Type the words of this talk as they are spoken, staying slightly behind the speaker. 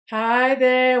Hi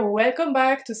there, welcome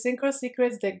back to Synchro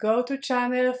Secrets, the go-to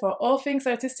channel for all things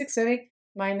artistic swimming.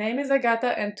 My name is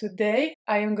Agata and today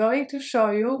I am going to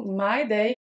show you my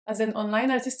day as an online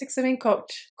artistic swimming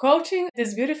coach. Coaching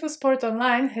this beautiful sport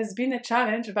online has been a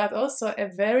challenge but also a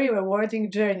very rewarding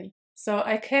journey. So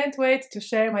I can't wait to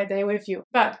share my day with you.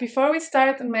 But before we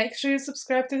start, make sure you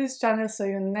subscribe to this channel so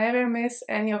you never miss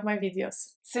any of my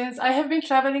videos. Since I have been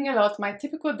traveling a lot, my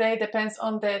typical day depends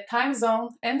on the time zone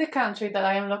and the country that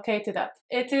I am located at.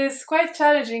 It is quite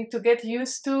challenging to get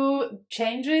used to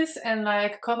changes and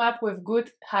come up with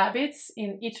good habits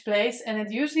in each place, and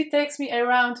it usually takes me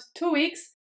around 2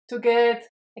 weeks to get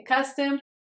accustomed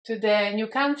to the new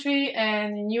country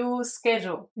and new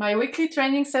schedule. My weekly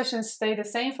training sessions stay the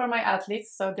same for my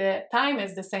athletes, so the time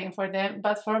is the same for them,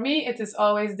 but for me it is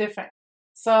always different.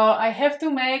 So I have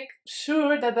to make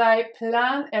sure that I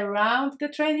plan around the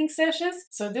training sessions,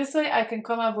 so this way I can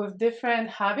come up with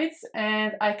different habits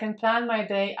and I can plan my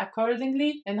day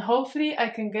accordingly, and hopefully I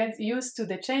can get used to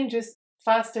the changes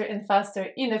faster and faster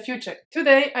in the future.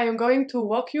 Today I am going to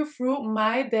walk you through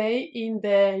my day in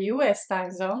the US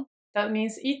time zone. That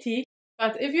means ET.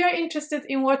 But if you are interested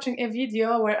in watching a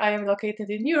video where I am located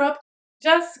in Europe,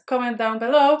 just comment down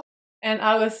below and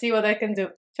I will see what I can do.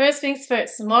 First things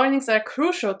first, mornings are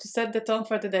crucial to set the tone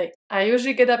for the day. I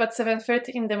usually get up at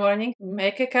 7:30 in the morning,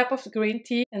 make a cup of green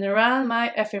tea and run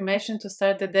my affirmation to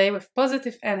start the day with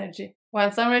positive energy.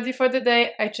 Once I'm ready for the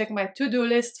day, I check my to-do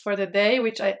list for the day,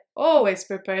 which I always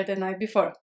prepare the night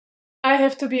before. I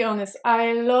have to be honest,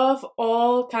 I love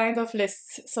all kind of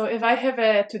lists. So if I have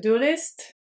a to-do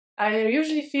list, I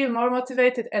usually feel more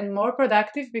motivated and more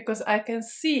productive because I can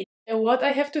see what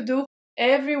I have to do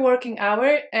every working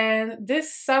hour, and this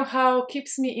somehow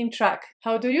keeps me in track.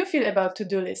 How do you feel about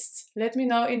to-do lists? Let me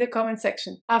know in the comment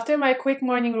section. After my quick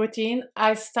morning routine,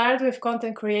 I start with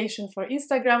content creation for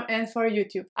Instagram and for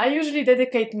YouTube. I usually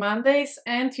dedicate Mondays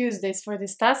and Tuesdays for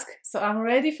this task, so I'm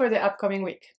ready for the upcoming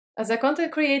week. As a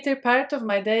content creator, part of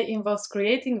my day involves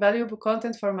creating valuable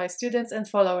content for my students and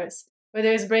followers.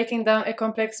 Whether it's breaking down a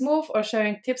complex move or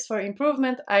sharing tips for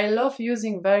improvement, I love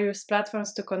using various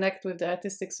platforms to connect with the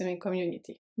artistic swimming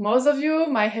community. Most of you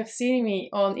might have seen me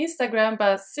on Instagram,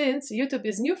 but since YouTube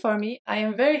is new for me, I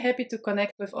am very happy to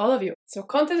connect with all of you. So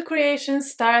content creation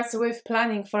starts with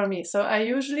planning for me. So I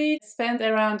usually spend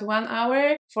around 1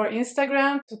 hour for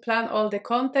Instagram to plan all the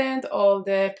content, all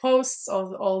the posts,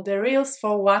 all the reels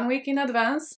for 1 week in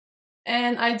advance.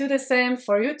 And I do the same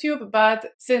for YouTube, but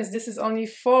since this is only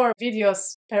 4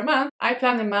 videos per month, I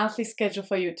plan a monthly schedule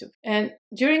for YouTube. And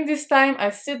during this time,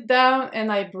 I sit down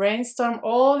and I brainstorm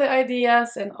all the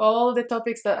ideas and all the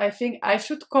topics that I think I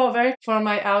should cover for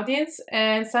my audience.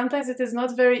 And sometimes it is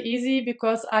not very easy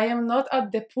because I am not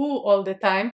at the pool all the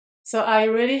time. So I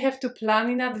really have to plan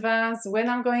in advance when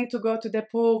I'm going to go to the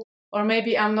pool, or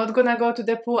maybe I'm not gonna go to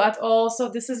the pool at all. So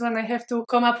this is when I have to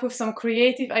come up with some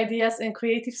creative ideas and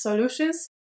creative solutions.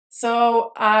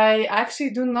 So I actually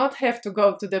do not have to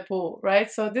go to the pool,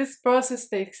 right? So this process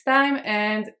takes time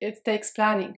and it takes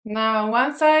planning. Now,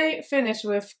 once I finish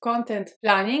with content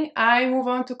planning, I move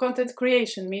on to content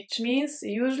creation, which means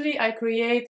usually I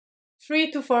create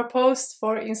 3 to 4 posts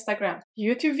for Instagram.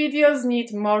 YouTube videos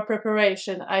need more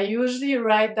preparation. I usually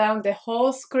write down the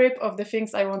whole script of the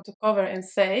things I want to cover and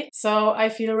say, so I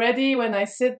feel ready when I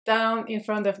sit down in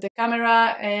front of the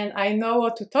camera and I know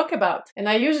what to talk about. And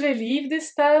I usually leave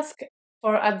this task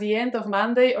for at the end of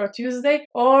Monday or Tuesday,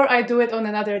 or I do it on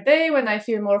another day when I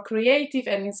feel more creative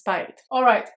and inspired.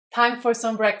 Alright, time for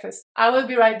some breakfast. I will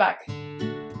be right back.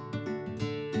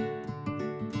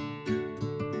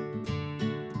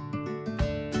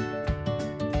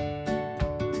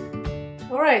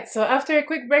 Alright, so after a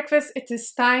quick breakfast, it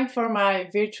is time for my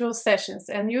virtual sessions,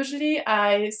 and usually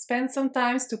I spend some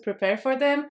time to prepare for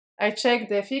them. I check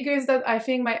the figures that I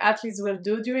think my athletes will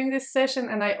do during this session,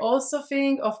 and I also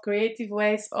think of creative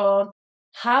ways on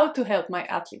how to help my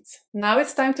athletes. Now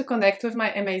it's time to connect with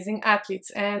my amazing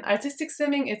athletes, and artistic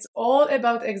swimming, it's all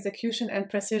about execution and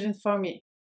precision for me.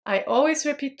 I always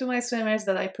repeat to my swimmers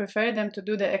that I prefer them to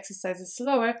do the exercises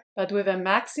slower, but with a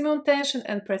maximum tension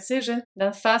and precision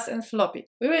than fast and floppy.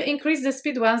 We will increase the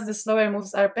speed once the slower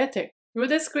moves are better. Through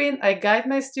the screen, I guide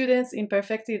my students in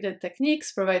perfecting the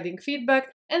techniques, providing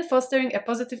feedback, and fostering a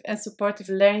positive and supportive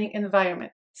learning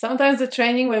environment. Sometimes the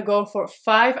training will go for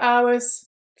 5 hours,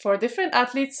 for different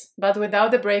athletes, but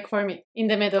without a break for me. In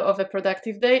the middle of a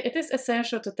productive day, it is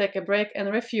essential to take a break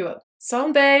and refuel.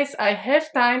 Some days I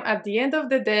have time at the end of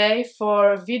the day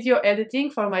for video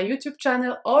editing for my YouTube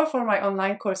channel or for my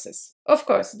online courses. Of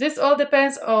course, this all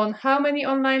depends on how many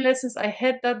online lessons I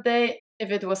had that day. If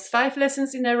it was 5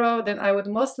 lessons in a row, then I would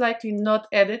most likely not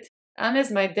edit and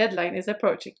as my deadline is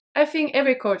approaching. I think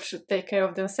every coach should take care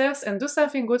of themselves and do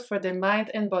something good for their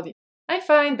mind and body. I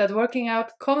find that working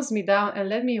out calms me down and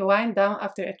let me wind down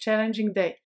after a challenging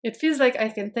day. It feels like I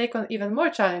can take on even more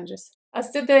challenges.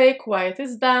 As the day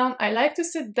quiets down, I like to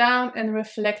sit down and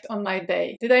reflect on my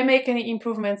day. Did I make any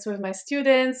improvements with my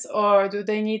students, or do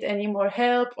they need any more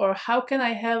help, or how can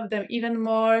I help them even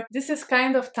more? This is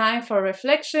kind of time for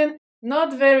reflection,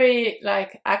 not very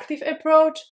active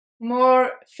approach,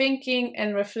 more thinking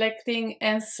and reflecting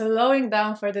and slowing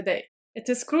down for the day. It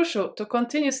is crucial to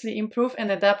continuously improve and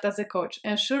adapt as a coach,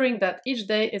 ensuring that each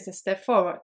day is a step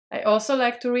forward. I also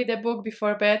like to read a book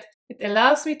before bed. It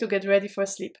allows me to get ready for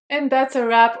sleep. And that's a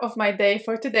wrap of my day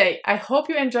for today. I hope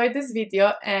you enjoyed this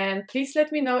video, and please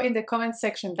let me know in the comment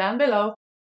section down below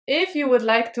if you would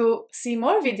like to see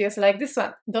more videos like this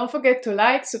one. Don't forget to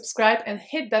like, subscribe, and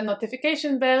hit that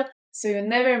notification bell so you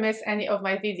never miss any of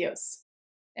my videos.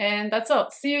 And that's all.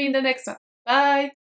 See you in the next one. Bye!